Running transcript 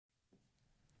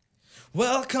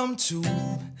Welcome to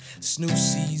this new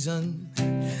season.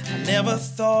 I never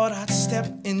thought I'd step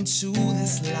into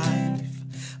this life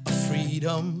of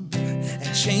freedom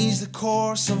and change the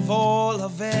course of all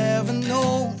I've ever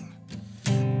known,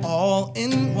 all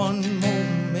in one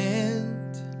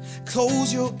moment.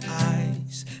 Close your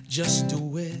eyes, just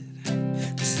do it,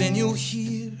 'cause then you'll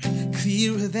hear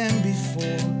clearer than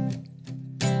before.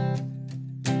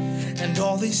 And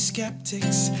all these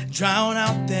skeptics drown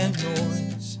out their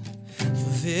noise,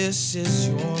 for this is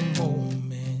your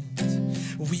moment.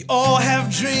 We all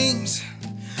have dreams,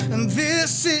 and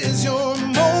this is your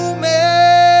moment.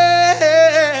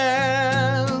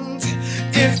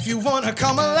 If you wanna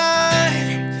come alive,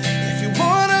 if you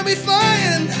wanna be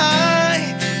flying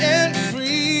high and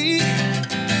free,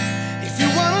 if you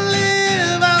wanna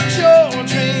live out your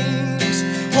dreams,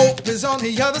 hope is on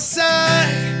the other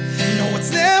side. No, it's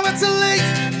never too late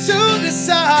to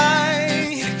decide.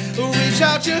 Reach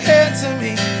out your hand to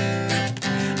me,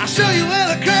 I'll show you where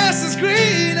the grass is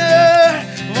greener.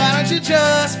 Why don't you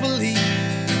just believe?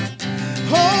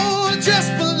 Oh,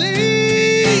 just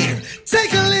believe.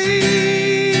 Take a leap.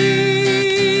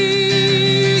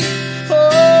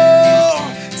 Oh,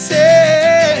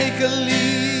 take a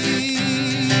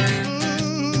leap.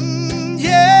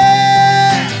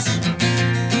 Yes.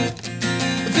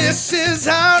 This is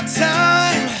our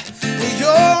time.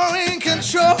 You're in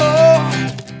control.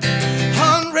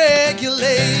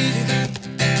 Unregulated,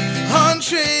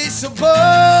 untraceable.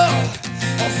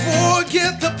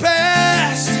 Forget the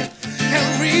past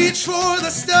and reach for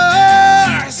the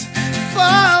stars.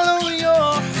 Follow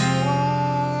your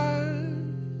heart.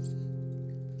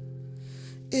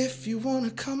 If you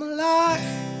wanna come alive,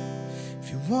 if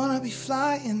you wanna be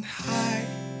flying high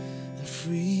and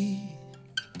free,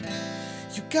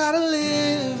 you gotta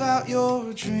live out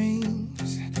your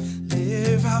dreams.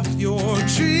 Live out your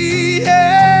dreams.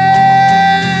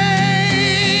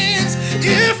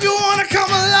 If you wanna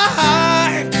come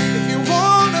alive, if you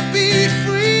wanna be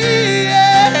free,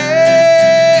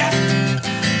 yeah.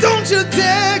 Don't you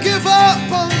dare give up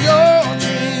on your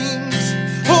dreams.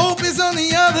 Hope is on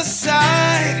the other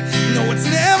side. No, it's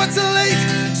never too late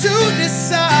to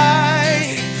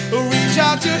decide. Reach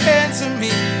out your hand to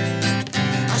me,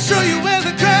 I'll show you where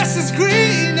the grass is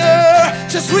greener.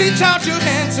 Just reach out your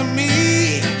hand to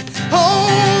me,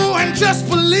 oh, and just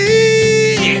believe.